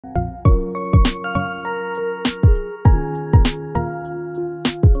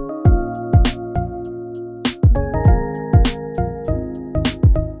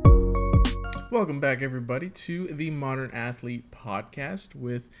Welcome back, everybody, to the Modern Athlete Podcast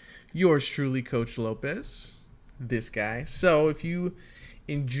with yours truly, Coach Lopez, this guy. So, if you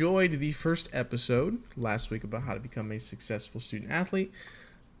enjoyed the first episode last week about how to become a successful student athlete,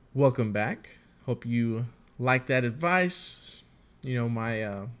 welcome back. Hope you like that advice,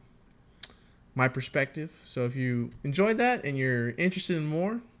 my perspective. So, if you enjoyed that and you're interested in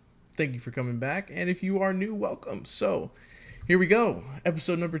more, thank you for coming back. And if you are new, welcome. So, here we go.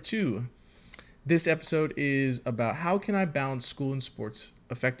 Episode number 2. This episode is about how can I balance school and sports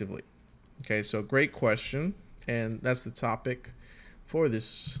effectively? Okay, so great question, and that's the topic for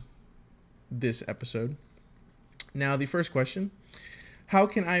this episode. Now, the first question, how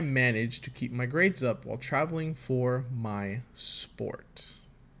can I manage to keep my grades up while traveling for my sport?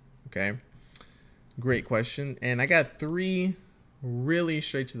 Okay, great question, and I got 3 really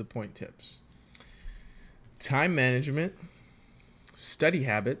straight to the point tips. Time management, study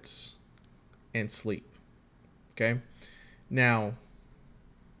habits, and sleep. Okay. Now,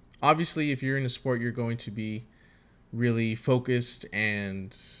 obviously, if you're in a sport, you're going to be really focused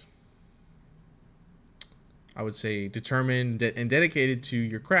and, I would say, determined and dedicated to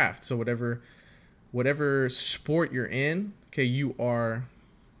your craft. So whatever sport you're in, okay, you are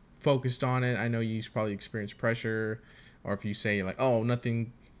focused on it. I know you probably experience pressure, or if you say like, oh,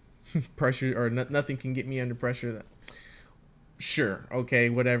 nothing pressure or nothing can get me under pressure. Sure, okay,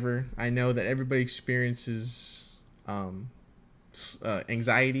 whatever. I know that everybody experiences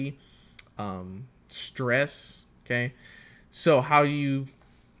anxiety, stress, okay? So how do you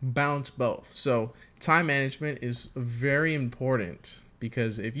balance both? So time management is very important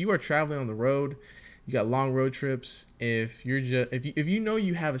because if you are traveling on the road, you got long road trips, if you know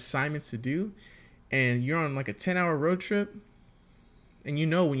you have assignments to do and you're on like a 10-hour road trip and you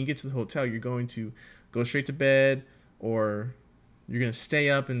know when you get to the hotel you're going to go straight to bed or you're going to stay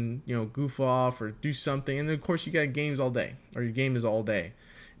up and, goof off or do something. And of course you got games all day or your game is all day.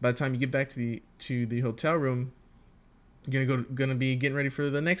 By the time you get back to the hotel room, you're going to be getting ready for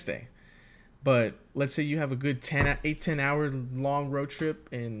the next day. But let's say you have a good 10 hour long road trip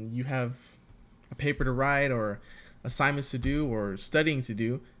and you have a paper to write or assignments to do or studying to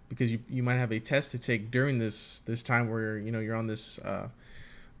do because you might have a test to take during this time where, you're on this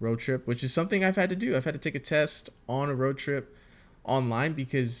road trip, which is something I've had to do. I've had to take a test on a road trip online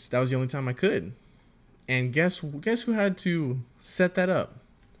because that was the only time I could. And guess who had to set that up?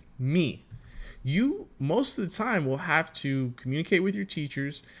 Me. You most of the time will have to communicate with your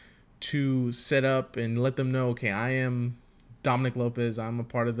teachers to set up and let them know, okay, I am Dominic Lopez. I'm a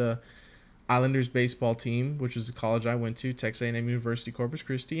part of the Islanders baseball team, which is the college I went to, Texas A&M University Corpus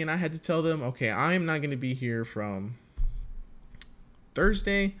Christi, and I had to tell them, okay, I am not going to be here from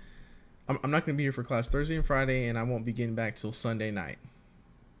Thursday. I'm not going to be here for class Thursday and Friday, and I won't be getting back till Sunday night.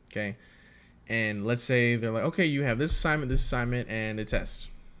 Okay? And let's say they're like, okay, you have this assignment, and a test.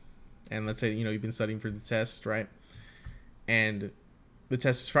 And let's say, you've been studying for the test, right? And the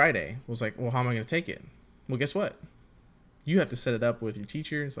test is Friday. I was like, well, how am I going to take it? Well, guess what? You have to set it up with your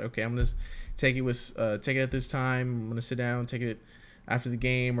teacher. It's like, okay, I'm going to take it at this time. I'm going to sit down, take it after the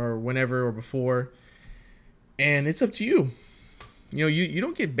game or whenever or before. And it's up to you. You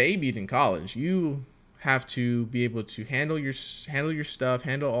don't get babied in college. You have to be able to handle your stuff,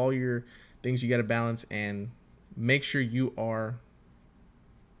 handle all your things you got to balance, and make sure you are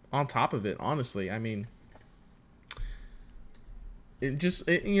on top of it. Honestly, I mean,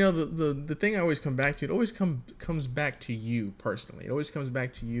 the thing I always come back to. It always comes back to you personally. It always comes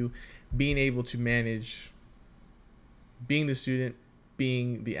back to you being able to manage being the student,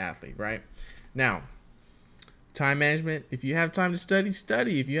 being the athlete. Right now. Time management. If you have time to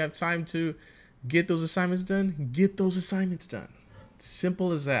study. If you have time to get those assignments done, get those assignments done.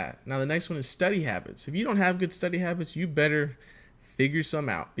 Simple as that. Now, the next one is study habits. If you don't have good study habits, you better figure some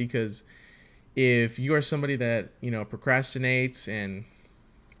out because if you are somebody that, procrastinates and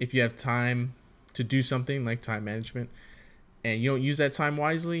if you have time to do something like time management and you don't use that time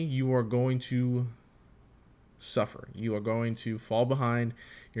wisely, you are going to suffer. You are going to fall behind.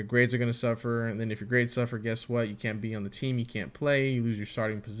 Your grades are going to suffer. And then if your grades suffer, guess what? You can't be on the team. You can't play. You lose your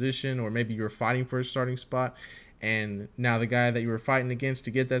starting position, or maybe you're fighting for a starting spot. And now the guy that you were fighting against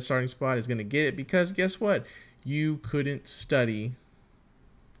to get that starting spot is going to get it because guess what? You couldn't study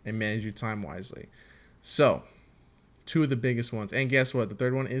and manage your time wisely. So 2 of the biggest ones. And guess what? The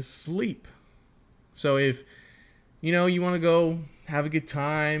third one is sleep. So if, you want to go have a good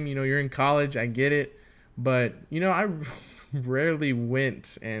time, you're in college, I get it. But, I rarely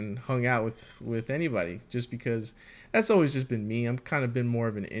went and hung out with anybody just because that's always just been me. I'm kind of been more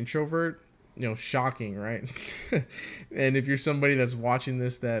of an introvert. shocking, right? And if you're somebody that's watching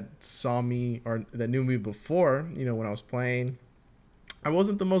this that saw me or that knew me before, when I was playing, I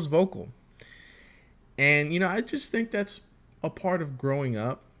wasn't the most vocal. And, I just think that's a part of growing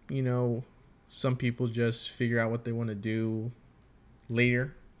up. Some people just figure out what they want to do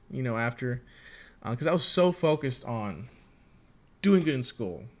later, after. Because I was so focused on doing good in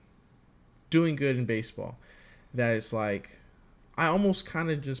school, doing good in baseball, that it's like I almost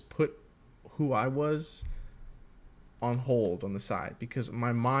kind of just put who I was on hold on the side because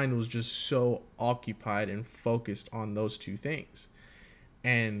my mind was just so occupied and focused on those two things.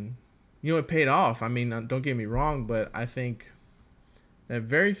 And, it paid off. I mean, don't get me wrong, but I think that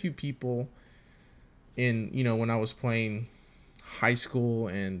very few people when I was playing high school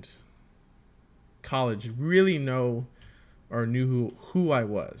and college really know or knew who I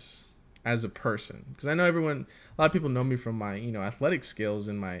was as a person. Because I know a lot of people know me from my, athletic skills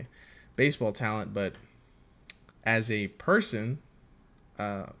and my baseball talent, but as a person,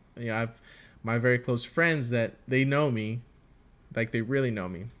 I've my very close friends that they know me, like they really know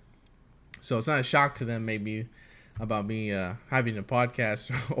me. So it's not a shock to them maybe about me having a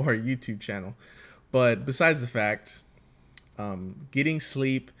podcast or a YouTube channel. But besides the fact, getting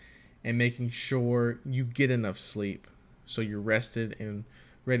sleep and making sure you get enough sleep so you're rested and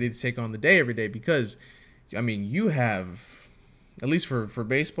ready to take on the day every day. Because, you have, at least for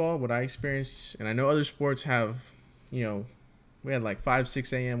baseball, what I experienced, and I know other sports have, we had like 5,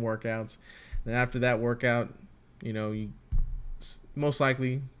 6 a.m. workouts. Then after that workout, you most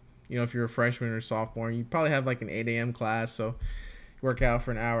likely, if you're a freshman or sophomore, you probably have like an 8 a.m. class. So you work out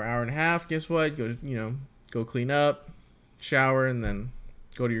for an hour, hour and a half. Guess what? Go clean up, shower, and then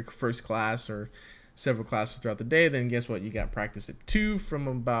go to your first class or several classes throughout the day. Then guess what? You got practice at 2 from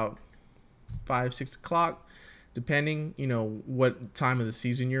about 5, 6 o'clock, depending, what time of the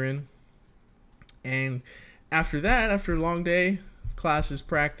season you're in. And after that, after a long day, classes,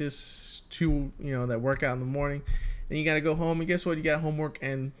 practice, 2, that workout in the morning, then you got to go home. And guess what? You got homework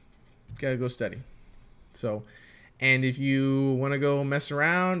and got to go study. So, and if you want to go mess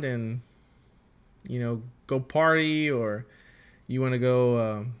around and, go party, or you want to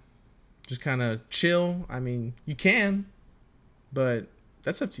go just kind of chill, you can, but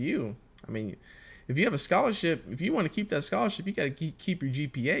that's up to you. If you have a scholarship, if you want to keep that scholarship, you got to keep your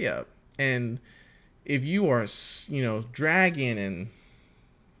GPA up. And if you are, dragging and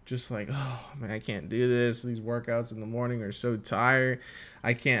just like, oh man, I can't do this. These workouts in the morning are so tired.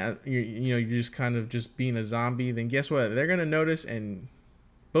 I can't. You're just kind of just being a zombie. Then guess what? They're gonna notice, and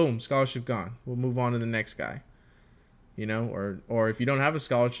boom, scholarship gone. We'll move on to the next guy. Or if you don't have a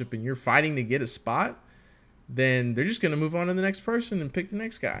scholarship and you're fighting to get a spot, then they're just gonna move on to the next person and pick the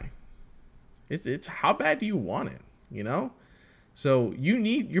next guy. It's how bad do you want it? So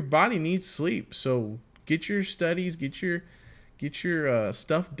your body needs sleep. So get your studies, get your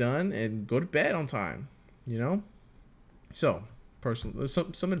stuff done, and go to bed on time. So personal,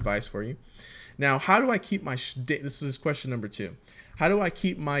 some advice for you. Now, how do I keep this is question number 2. How do I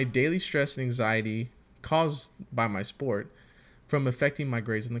keep my daily stress and anxiety caused by my sport from affecting my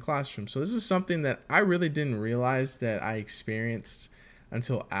grades in the classroom? So this is something that I really didn't realize that I experienced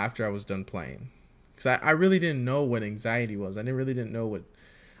until after I was done playing. Because I really didn't know what anxiety was. I really didn't know what...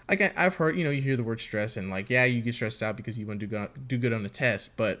 Like I've heard, you hear the word stress and like, yeah, you get stressed out because you want to do good on the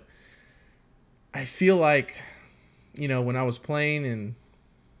test. But I feel like, when I was playing, and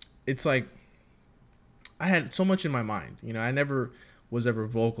it's like I had so much in my mind. I never was ever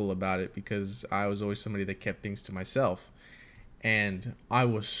vocal about it because I was always somebody that kept things to myself. And I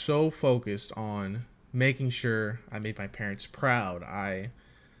was so focused on making sure I made my parents proud. I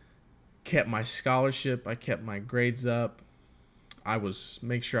kept my scholarship. I kept my grades up.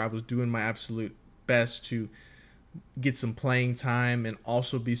 Make sure I was doing my absolute best to get some playing time and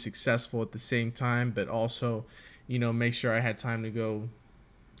also be successful at the same time, but also, make sure I had time to go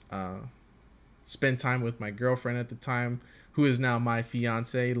spend time with my girlfriend at the time, who is now my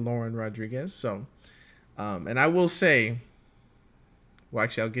fiance, Lauren Rodriguez. So, and I will say, well,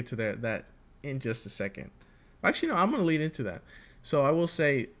 actually, I'll get to that in just a second. Actually, no, I'm going to lead into that. So I will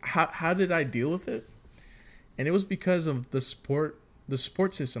say, how did I deal with it? And it was because of the support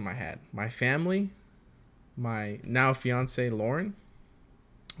system I had. My family, my now fiance, Lauren,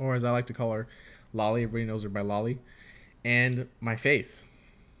 or as I like to call her, Lolly. Everybody knows her by Lolly. And my faith.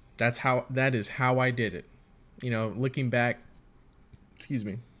 That is how I did it. Looking back,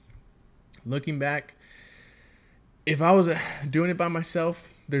 if I was doing it by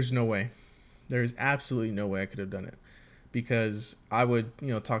myself, there's no way. There is absolutely no way I could have done it. Because I would,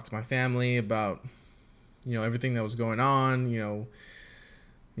 talk to my family about, everything that was going on,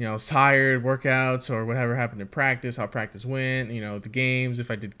 I was tired, workouts, or whatever happened in practice, how practice went, the games,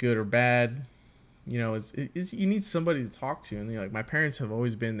 if I did good or bad. You need somebody to talk to. And, like, my parents have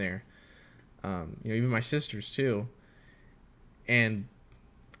always been there. Even my sisters, too. And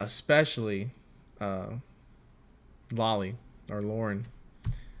especially Lolly or Lauren.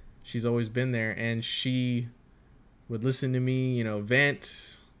 She's always been there. And she would listen to me,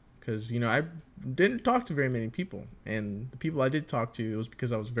 vent. Because, I didn't talk to very many people. And the people I did talk to, it was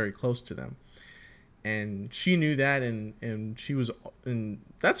because I was very close to them. And she knew that, and she was, and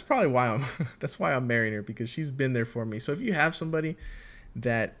that's probably why I'm marrying her, because she's been there for me. So if you have somebody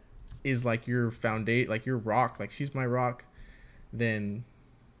that is like your foundation, like your rock, like she's my rock, then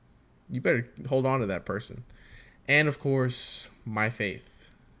you better hold on to that person. And of course, my faith,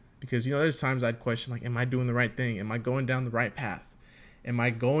 because there's times I'd question, like, am I doing the right thing? Am I going down the right path? Am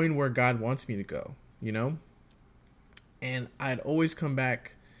I going where God wants me to go? And I'd always come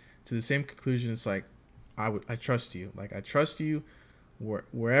back to the same conclusion. It's like, I trust you. Like, I trust you.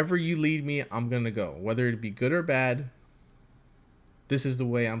 Wherever you lead me, I'm going to go. Whether it be good or bad, this is the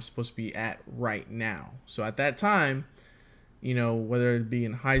way I'm supposed to be at right now. So at that time, whether it be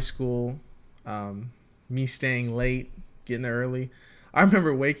in high school, me staying late, getting there early. I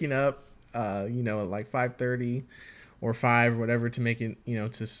remember waking up, at like 5:30 or 5 or whatever to make it, to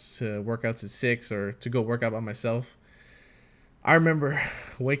workouts at 6 or to go work out by myself. I remember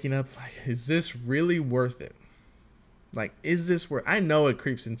waking up like, is this really worth it? Like, is this worth? I know it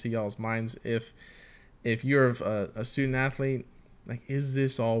creeps into y'all's minds if you're a student athlete, like, is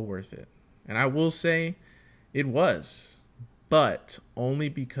this all worth it? And I will say it was, but only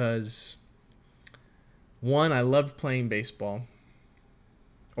because, one, I loved playing baseball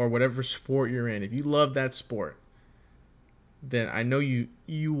or whatever sport you're in. If you love that sport, then I know you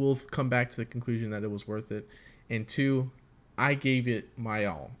will come back to the conclusion that it was worth it. And two, I gave it my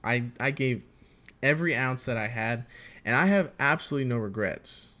all. I gave every ounce that I had, and I have absolutely no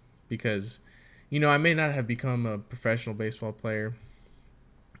regrets because, I may not have become a professional baseball player,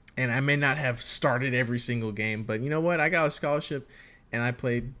 and I may not have started every single game, but you know what? I got a scholarship, and I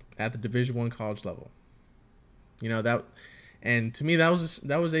played at the Division I college level. That, and to me that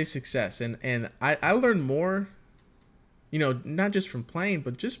was a success, and I learned more, not just from playing,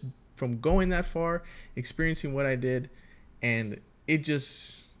 but just from going that far, experiencing what I did. And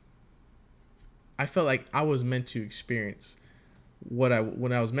I felt like I was meant to experience what I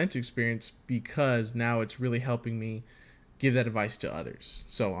was meant to experience, because now it's really helping me give that advice to others.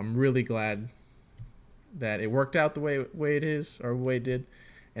 So I'm really glad that it worked out the way it is, or the way it did,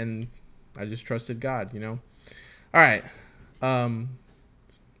 and I just trusted God. All right.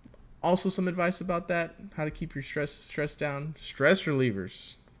 Also, some advice about that: how to keep your stress down. Stress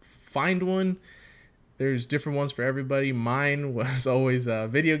relievers. Find one. There's different ones for everybody. Mine was always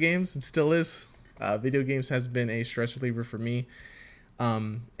video games, and still is. Video games has been a stress reliever for me.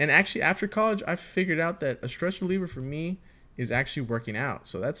 And actually, after college, I figured out that a stress reliever for me is actually working out.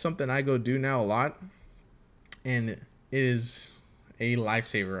 So that's something I go do now a lot. And it is a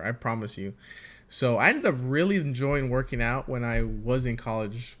lifesaver, I promise you. So I ended up really enjoying working out when I was in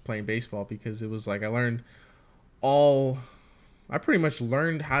college playing baseball, because it was like I pretty much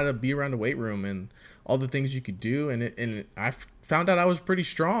learned how to be around the weight room and all the things you could do. And I found out I was pretty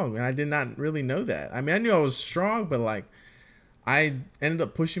strong, and I did not really know that. I mean, I knew I was strong, but like, I ended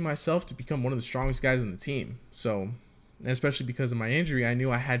up pushing myself to become one of the strongest guys on the team. So, especially because of my injury, I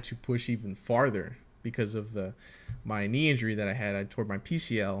knew I had to push even farther because of my knee injury that I had. I tore my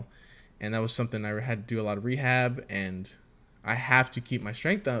PCL, and that was something I had to do a lot of rehab, and I have to keep my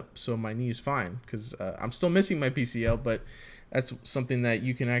strength up so my knee is fine, because I'm still missing my PCL, but that's something that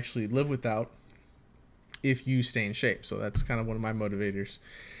you can actually live without if you stay in shape. So that's kind of one of my motivators.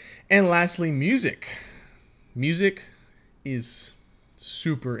 And lastly, music. Music is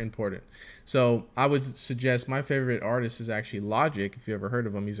super important. So I would suggest, my favorite artist is actually Logic, if you ever heard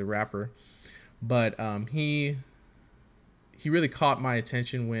of him. He's a rapper. But he really caught my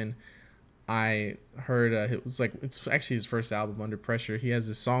attention when I heard it's actually his first album, Under Pressure. He has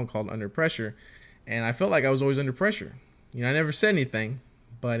this song called Under Pressure, and I felt like I was always under pressure. I never said anything,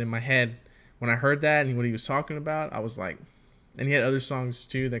 but in my head, when I heard that and what he was talking about, I was like, and he had other songs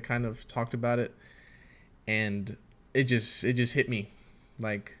too that kind of talked about it, and it just hit me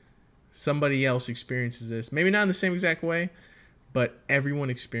like somebody else experiences this, maybe not in the same exact way, but everyone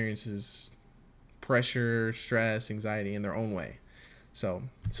experiences pressure, stress, anxiety in their own way. So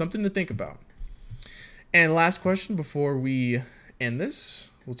something to think about. And last question before we end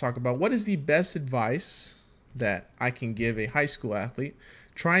this, we'll talk about what is the best advice that I can give a high school athlete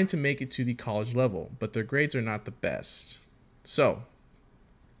trying to make it to the college level, but their grades are not the best. So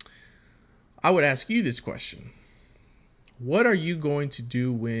I would ask you this question. What are you going to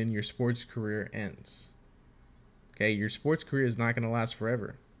do when your sports career ends? Okay, your sports career is not going to last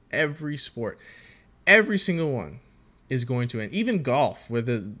forever. Every sport, every single one is going to end. Even golf,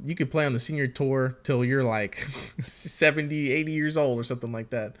 you could play on the senior tour till you're like 70, 80 years old or something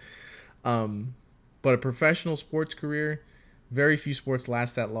like that. But a professional sports career, very few sports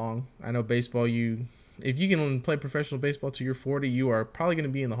last that long. I know baseball, if you can play professional baseball till you're 40, you are probably going to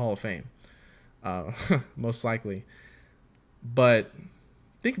be in the Hall of Fame, most likely. But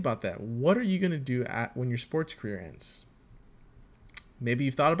think about that. What are you going to do when your sports career ends? Maybe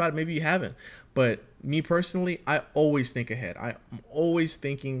you've thought about it, maybe you haven't. But me personally, I always think ahead. I'm always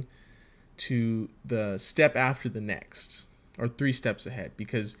thinking to the step after the next, or 3 steps ahead.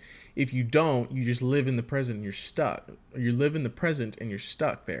 Because if you don't, you just live in the present and you're stuck. Or you live in the present and you're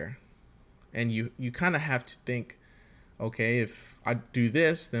stuck there. And you kind of have to think, okay, if I do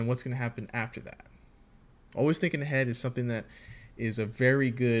this, then what's going to happen after that? Always thinking ahead is something that is a very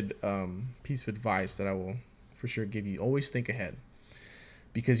good piece of advice that I will for sure give you. Always think ahead,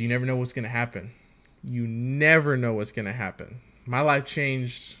 because you never know what's going to happen. You never know what's going to happen. My life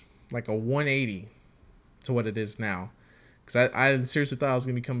changed like a 180 to what it is now, because I seriously thought I was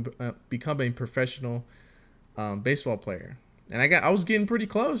going to become a professional baseball player, and I was getting pretty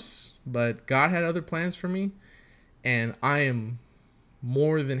close, but God had other plans for me, and I am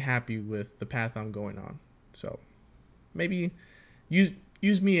more than happy with the path I'm going on. So maybe use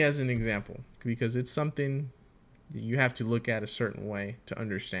me as an example, because it's something you have to look at a certain way to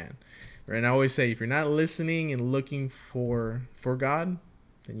understand. And I always say, if you're not listening and looking for God,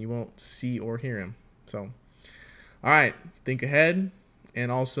 then you won't see or hear him. So, all right, think ahead.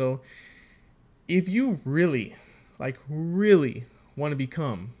 And also, if you really want to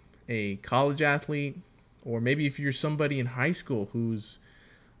become a college athlete, or maybe if you're somebody in high school who's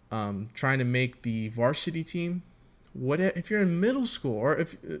trying to make the varsity team, if you're in middle school, or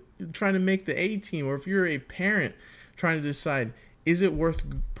if you're trying to make the A team, or if you're a parent trying to decide, is it worth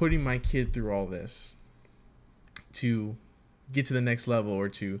putting my kid through all this to get to the next level, or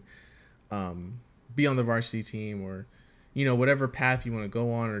to be on the varsity team, or whatever path you want to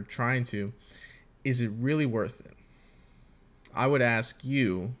go on, or trying to, is it really worth it? I would ask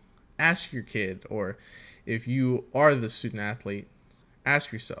your kid, or if you are the student athlete,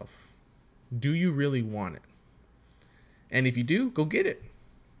 ask yourself, do you really want it? And if you do, go get it.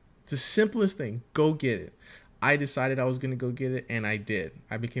 It's the simplest thing. Go get it. I decided I was going to go get it, and I did.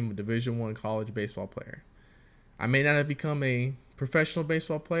 I became a Division I college baseball player. I may not have become a professional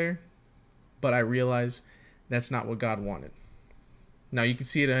baseball player, but I realized that's not what God wanted. Now, you can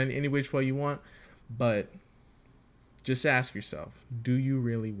see it in any which way you want, but just ask yourself, do you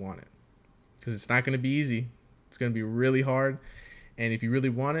really want it? Because it's not going to be easy. It's going to be really hard. And if you really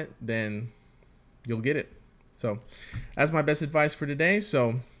want it, then you'll get it. So that's my best advice for today.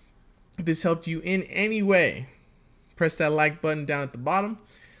 So if this helped you in any way, press that like button down at the bottom.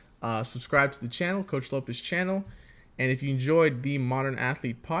 Subscribe to the channel, Coach Lopez channel. And if you enjoyed the Modern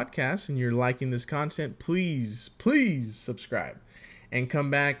Athlete podcast and you're liking this content, please subscribe and come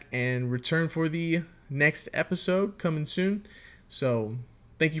back and return for the next episode coming soon. So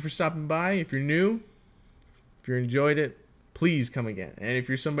thank you for stopping by. If you're new, if you enjoyed it, please come again. And if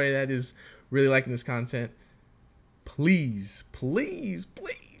you're somebody that is really liking this content, please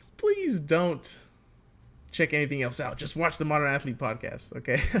don't check anything else out. Just watch the Modern Athlete podcast,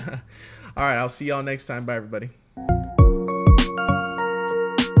 okay? All right, I'll see y'all next time. Bye, everybody.